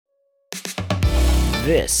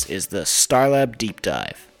This is the Starlab Deep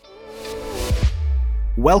Dive.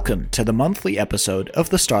 Welcome to the monthly episode of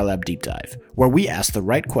the Starlab Deep Dive, where we ask the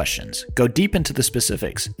right questions, go deep into the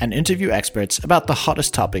specifics, and interview experts about the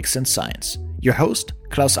hottest topics in science. Your host,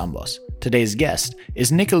 Klaus Ambos. Today's guest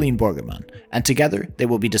is Nikoline Borgermann, and together they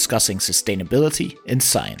will be discussing sustainability in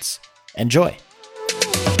science. Enjoy!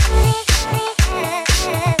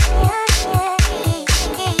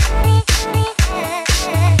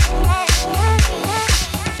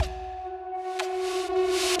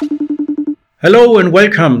 Hello and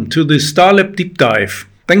welcome to the Starlab Deep Dive.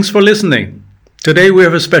 Thanks for listening. Today we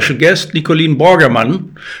have a special guest, Nikoline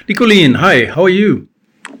Borgermann. Nikoline, hi, how are you?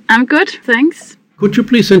 I'm good, thanks. Could you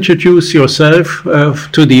please introduce yourself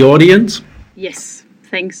to the audience? Yes,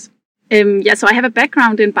 thanks. So I have a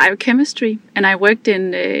background in biochemistry, and I worked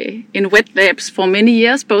in wet labs for many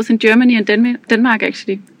years, both in Germany and Denmark,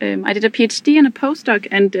 actually. I did a PhD and a postdoc,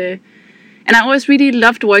 and I always really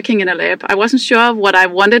loved working in a lab. I wasn't sure what I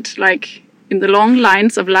wanted, in the long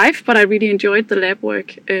lines of life, but I really enjoyed the lab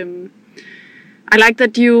work. I like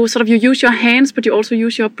that you use your hands, but you also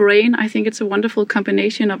use your brain. I think it's a wonderful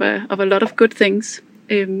combination of a lot of good things.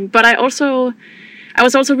 But I was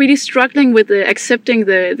also really struggling with accepting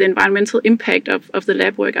the environmental impact of the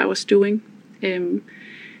lab work I was doing.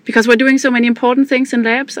 Because we're doing so many important things in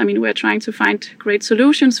labs. I mean, we're trying to find great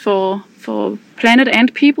solutions for planet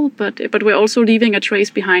and people, but we're also leaving a trace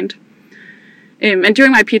behind. And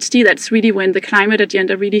during my PhD, that's really when the climate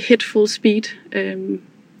agenda really hit full speed. And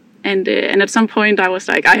at some point, I was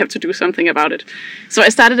like, I have to do something about it. So I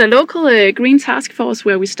started a local green task force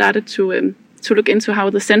where we started to look into how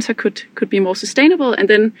the center could be more sustainable. And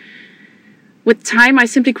then with time, I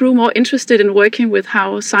simply grew more interested in working with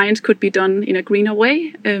how science could be done in a greener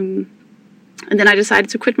way. And then I decided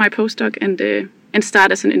to quit my postdoc and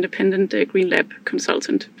start as an independent green lab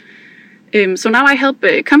consultant. So now I help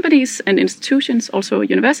companies and institutions, also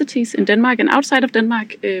universities in Denmark and outside of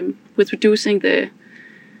Denmark, with reducing the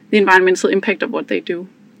environmental impact of what they do.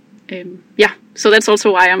 So that's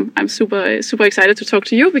also why I'm super excited to talk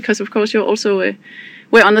to you, because of course you're also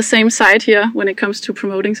we're on the same side here when it comes to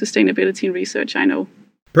promoting sustainability in research, I know.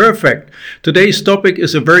 Perfect. Today's topic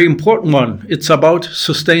is a very important one. It's about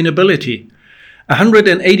sustainability.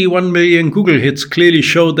 181 million Google hits clearly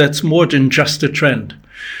show that's more than just a trend.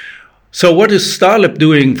 So what is Starlab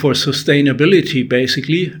doing for sustainability,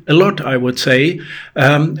 basically? A lot, I would say.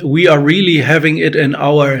 We are really having it in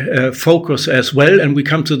our focus as well, and we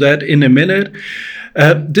come to that in a minute.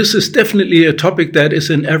 This is definitely a topic that is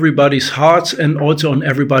in everybody's hearts and also on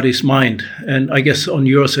everybody's mind, and I guess on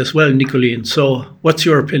yours as well, Nikoline. So what's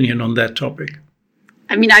your opinion on that topic?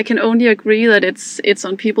 I mean, I can only agree that it's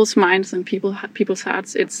on people's minds and people's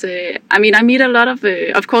hearts. I meet a lot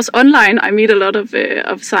of course, online. I meet a lot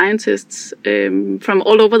of scientists from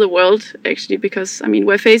all over the world, actually, because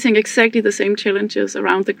we're facing exactly the same challenges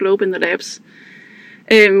around the globe in the labs,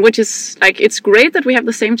 which is it's great that we have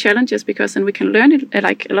the same challenges, because then we can learn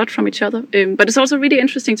a lot from each other. But it's also really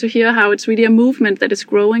interesting to hear how it's really a movement that is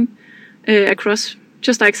growing across.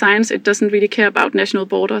 Just like science, it doesn't really care about national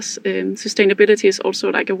borders. Sustainability is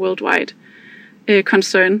also a worldwide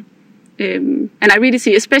concern. And I really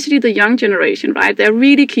see, especially the young generation, right? They're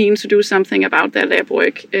really keen to do something about their lab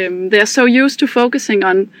work. They're so used to focusing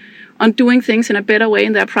on doing things in a better way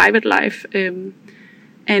in their private life. And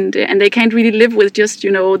they can't really live with just,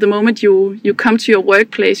 the moment you come to your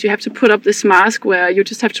workplace, you have to put up this mask where you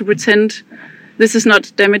just have to pretend this is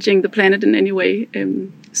not damaging the planet in any way.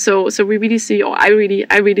 So we really see, or I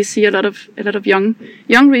really see a lot of young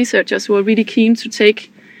researchers who are really keen to take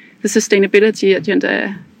the sustainability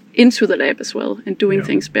agenda into the lab as well and doing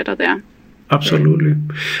things better there. Absolutely.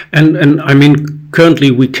 And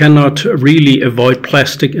currently we cannot really avoid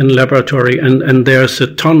plastic in laboratory, and there's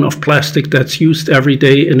a ton of plastic that's used every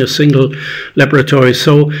day in a single laboratory.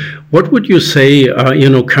 So what would you say,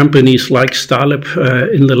 companies like Starlab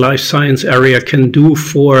in the life science area can do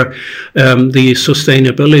for the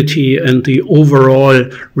sustainability and the overall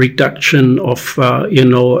reduction of,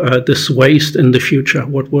 this waste in the future?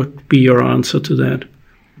 What would be your answer to that?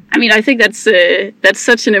 I think that's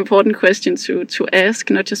such an important question to ask,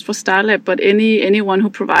 not just for Starlab, but anyone who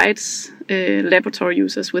provides laboratory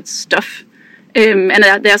users with stuff. And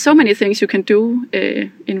there are so many things you can do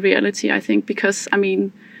in reality, I think, because,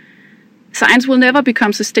 science will never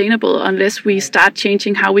become sustainable unless we start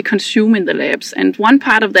changing how we consume in the labs. And one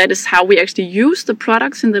part of that is how we actually use the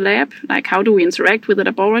products in the lab, like how do we interact with the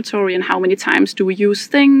laboratory and how many times do we use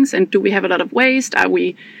things, and do we have a lot of waste? Are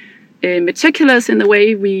we meticulous in the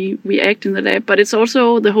way we act in the lab? But it's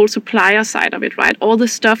also the whole supplier side of it, right? All the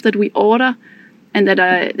stuff that we order and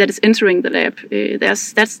that is entering the lab,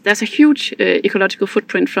 there's a huge ecological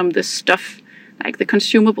footprint from the stuff, like the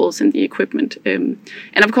consumables and the equipment. And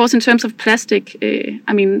of course, in terms of plastic,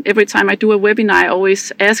 every time I do a webinar, I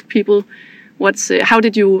always ask people, how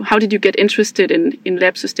did you get interested in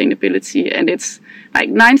lab sustainability? And it's like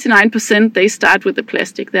 99% they start with the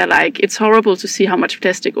plastic. They're like, it's horrible to see how much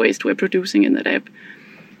plastic waste we're producing in the lab.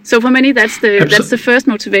 So for many, that's the first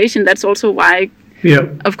motivation. That's also why,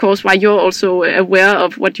 of course, why you're also aware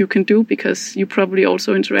of what you can do, because you probably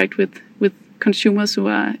also interact with consumers who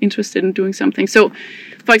are interested in doing something. So,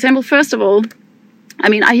 for example, first of all,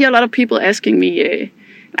 I hear a lot of people asking me,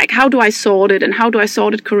 how do I sort it, and how do I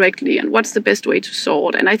sort it correctly, and what's the best way to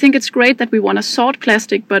sort? And I think it's great that we want to sort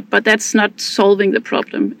plastic, but that's not solving the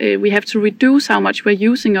problem. We have to reduce how much we're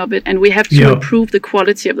using of it, and we have to improve the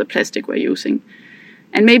quality of the plastic we're using.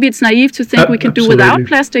 And maybe it's naive to think we can do without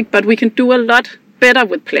plastic, but we can do a lot better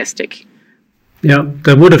with plastic. Yeah,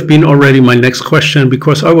 that would have been already my next question,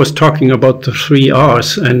 because I was talking about the 3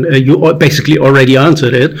 R's, and you basically already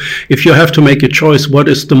answered it. If you have to make a choice, what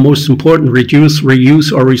is the most important, reduce,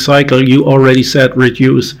 reuse, or recycle? You already said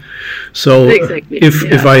reduce. So exactly.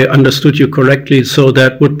 If I understood you correctly, so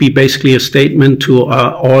that would be basically a statement to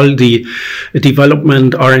all the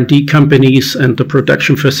development R&D companies and the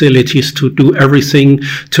production facilities to do everything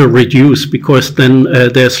to reduce, because then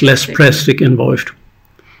there's less plastic involved.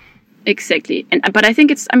 Exactly. But I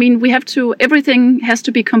think everything has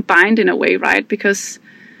to be combined in a way, right? Because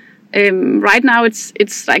right now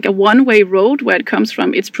it's like a one-way road where it comes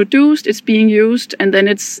from. It's produced, it's being used, and then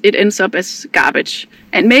it ends up as garbage.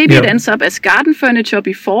 And maybe it ends up as garden furniture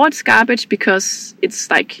before it's garbage, because it's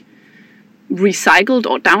like recycled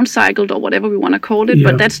or downcycled or whatever we want to call it,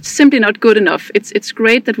 but that's simply not good enough. It's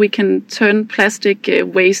great that we can turn plastic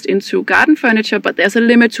waste into garden furniture, but there's a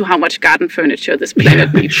limit to how much garden furniture this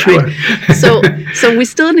planet needs. Sure. Right? So we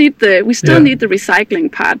still need the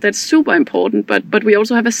recycling part. That's super important, but we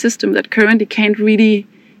also have a system that currently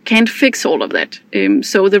can't fix all of that.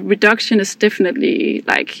 So the reduction is definitely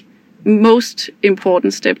like most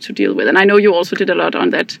important step to deal with, and I know you also did a lot on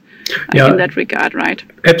that in that regard, right?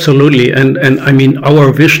 Absolutely, and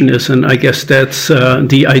our vision is, and I guess that's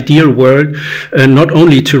the ideal world, not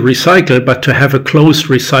only to recycle but to have a closed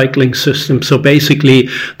recycling system. So basically,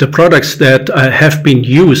 the products that have been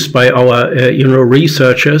used by our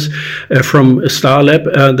researchers from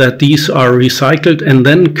StarLab, that these are recycled and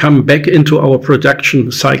then come back into our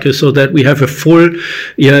production cycle, so that we have a full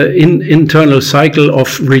internal cycle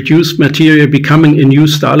of reduced material becoming a new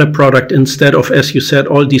StarLab product, instead of, as you said,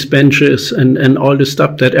 all these benches and all the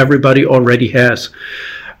stuff that everybody already has.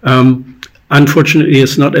 Unfortunately,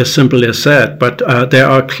 it's not as simple as that, but there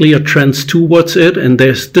are clear trends towards it, and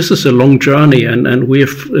this is a long journey, and we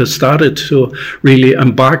have started to really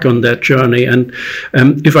embark on that journey. And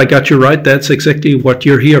if I got you right, that's exactly what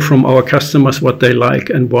you hear from our customers, what they like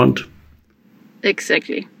and want.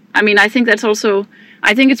 Exactly.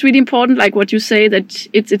 I think it's really important, like what you say, that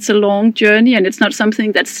it's a long journey, and it's not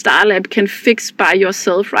something that StarLab can fix by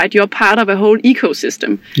yourself, right? You're part of a whole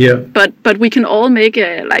ecosystem. Yeah. But we can all make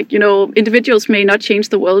individuals may not change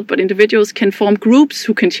the world, but individuals can form groups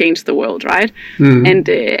who can change the world, right? Mm-hmm.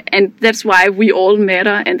 And that's why we all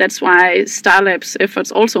matter, and that's why StarLab's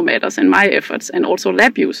efforts also matters, and my efforts, and also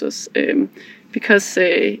lab users. Because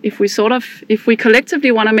if we collectively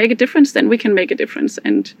want to make a difference, then we can make a difference.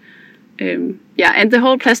 And and the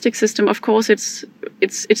whole plastic system, of course,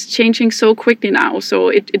 it's changing so quickly now. So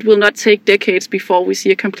it will not take decades before we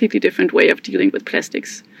see a completely different way of dealing with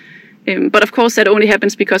plastics. But of course, that only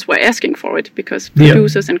happens because we're asking for it, because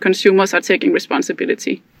producers and consumers are taking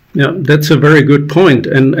responsibility. Yeah, that's a very good point.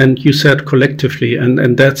 And you said collectively,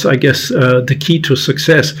 and that's, I guess, the key to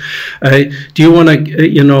success. Do you want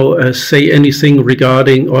to, say anything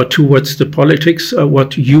regarding or towards the politics,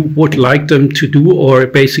 what you would like them to do, or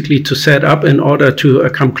basically to set up in order to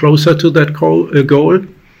come closer to that goal?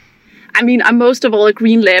 I'm most of all a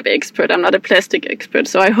green lab expert. I'm not a plastic expert.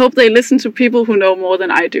 So I hope they listen to people who know more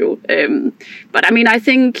than I do. But I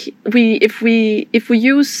think if we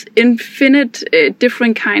use infinite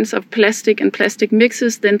different kinds of plastic and plastic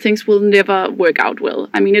mixes, then things will never work out well.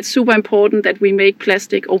 It's super important that we make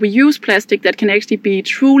plastic, or we use plastic that can actually be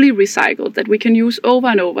truly recycled, that we can use over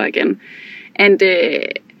and over again.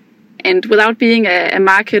 And without being a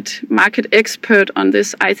market expert on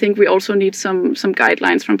this, I think we also need some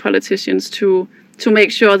guidelines from politicians to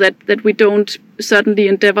make sure that we don't suddenly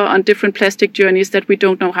endeavor on different plastic journeys that we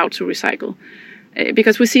don't know how to recycle.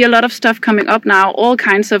 Because we see a lot of stuff coming up now, all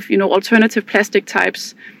kinds of alternative plastic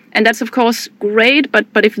types. And that's, of course, great,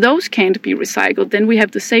 but if those can't be recycled, then we have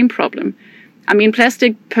the same problem. I mean,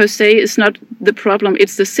 plastic per se is not the problem.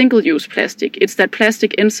 It's the single-use plastic. It's that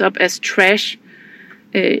plastic ends up as trash.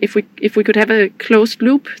 If we could have a closed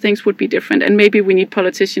loop, things would be different. And maybe we need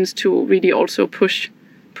politicians to really also push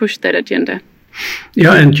that agenda.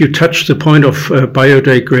 Yeah, and you touched the point of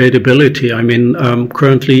biodegradability. I mean,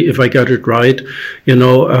 currently, if I got it right,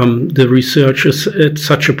 the research is at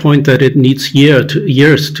such a point that it needs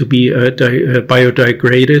years to be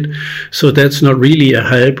biodegraded. So that's not really a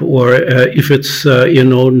help. Or if it's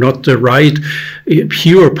not the right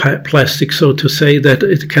pure plastic, so to say, that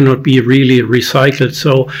it cannot be really recycled.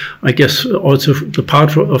 So I guess also the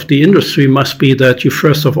part of the industry must be that you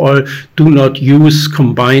first of all do not use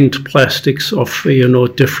combined plastics of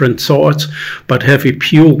different sorts, but have a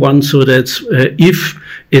pure one, so that if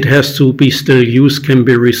it has to be still used, can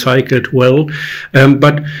be recycled well.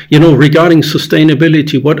 But regarding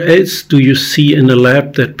sustainability, what else do you see in the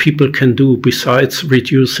lab that people can do besides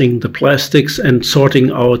reducing the plastics and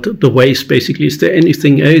sorting out the waste? Basically, is there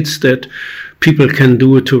anything else that people can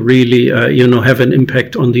do to really have an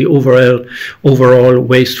impact on the overall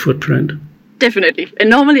waste footprint? Definitely. And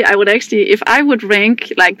normally I would actually, if I would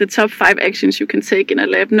rank like the top 5 actions you can take in a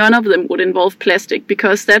lab, none of them would involve plastic,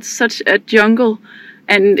 because that's such a jungle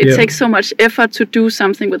and it takes so much effort to do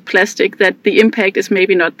something with plastic that the impact is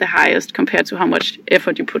maybe not the highest compared to how much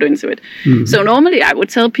effort you put into it. Mm-hmm. So normally I would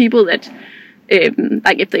tell people that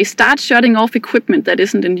if they start shutting off equipment that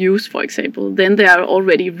isn't in use, for example, then they are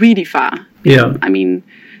already really far. Yeah. I mean,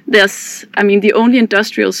 the only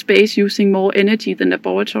industrial space using more energy than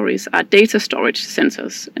laboratories are data storage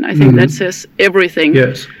centers. And I think that says everything.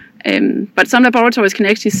 Yes. But some laboratories can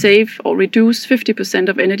actually save or reduce 50%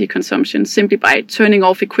 of energy consumption simply by turning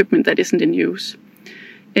off equipment that isn't in use.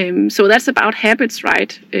 So that's about habits,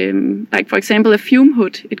 right? Like, for example, a fume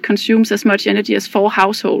hood, it consumes as much energy as 4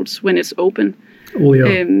 households when it's open. Oh,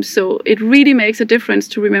 yeah. So it really makes a difference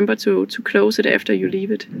to remember to close it after you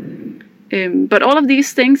leave it. But all of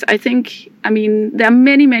these things, I think, there are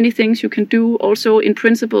many, many things you can do, also in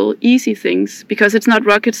principle, easy things, because it's not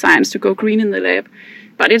rocket science to go green in the lab.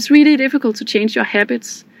 But it's really difficult to change your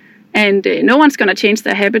habits. And no one's going to change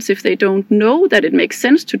their habits if they don't know that it makes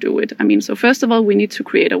sense to do it. So first of all, we need to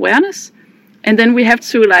create awareness. And then we have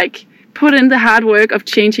to, put in the hard work of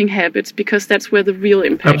changing habits, because that's where the real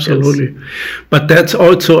impact Absolutely. is. But that's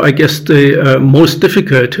also, I guess, the most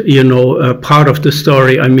difficult, part of the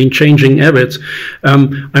story. Changing habits.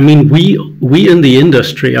 We in the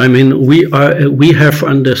industry, we have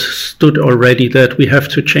understood already that we have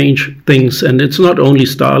to change things, and it's not only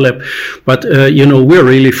Starlab, but we're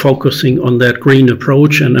really focusing on that green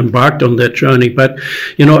approach and embarked on that journey. But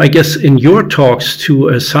I guess in your talks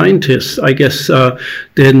to scientists, I guess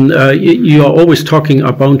then you are always talking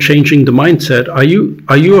about changing the mindset. Are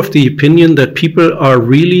you of the opinion that people are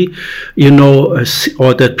really,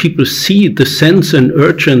 or that people see the sense and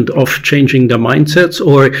urgent of changing their mindsets,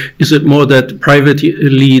 or is it more that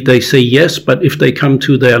privately they say yes, but if they come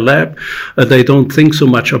to their lab, they don't think so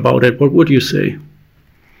much about it? What would you say?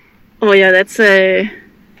 Oh yeah, that's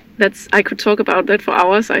I could talk about that for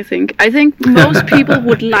hours. I think most people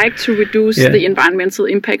would like to reduce the environmental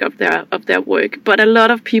impact of their work, but a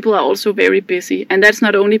lot of people are also very busy, and that's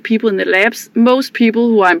not only people in the labs. Most people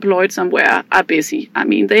who are employed somewhere are busy.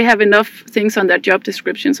 They have enough things on their job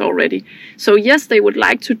descriptions already. So yes, they would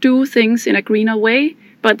like to do things in a greener way,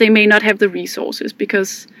 but they may not have the resources,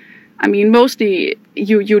 because mostly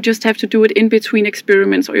you just have to do it in between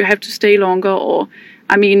experiments, or you have to stay longer, or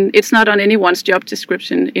it's not on anyone's job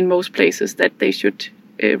description in most places that they should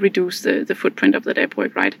reduce the footprint of the lab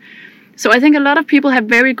work, right? So I think a lot of people have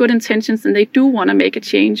very good intentions and they do want to make a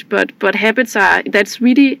change, but habits it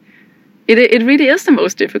really is the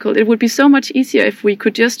most difficult. It would be so much easier if we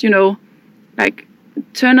could just,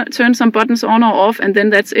 turn some buttons on or off, and then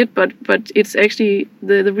that's it. But it's actually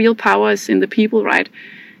the real power is in the people, right?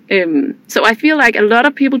 So I feel like a lot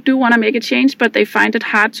of people do want to make a change, but they find it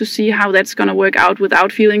hard to see how that's going to work out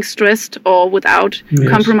without feeling stressed or without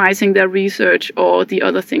compromising their research or the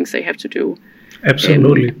other things they have to do.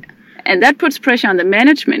 Absolutely. And that puts pressure on the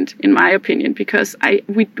management, in my opinion, because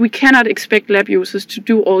we cannot expect lab users to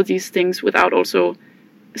do all these things without also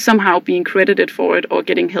somehow being credited for it or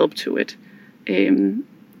getting help to it.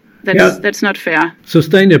 That's not fair.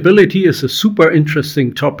 Sustainability is a super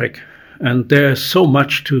interesting topic. And there's so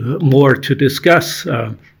much more to discuss.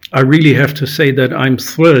 I really have to say that I'm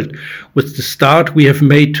thrilled with the start we have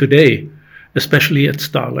made today, especially at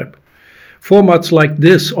Starlab. Formats like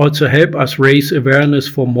this also help us raise awareness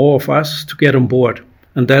for more of us to get on board.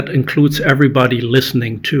 And that includes everybody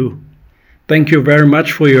listening too. Thank you very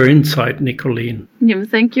much for your insight, Nikoline. Yeah,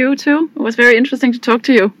 thank you too. It was very interesting to talk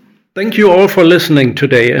to you. Thank you all for listening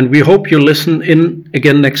today, and we hope you listen in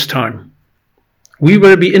again next time. We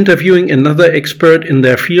will be interviewing another expert in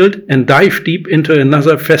their field and dive deep into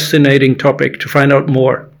another fascinating topic to find out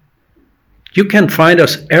more. You can find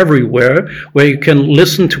us everywhere where you can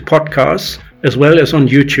listen to podcasts, as well as on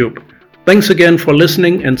YouTube. Thanks again for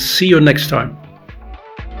listening, and see you next time.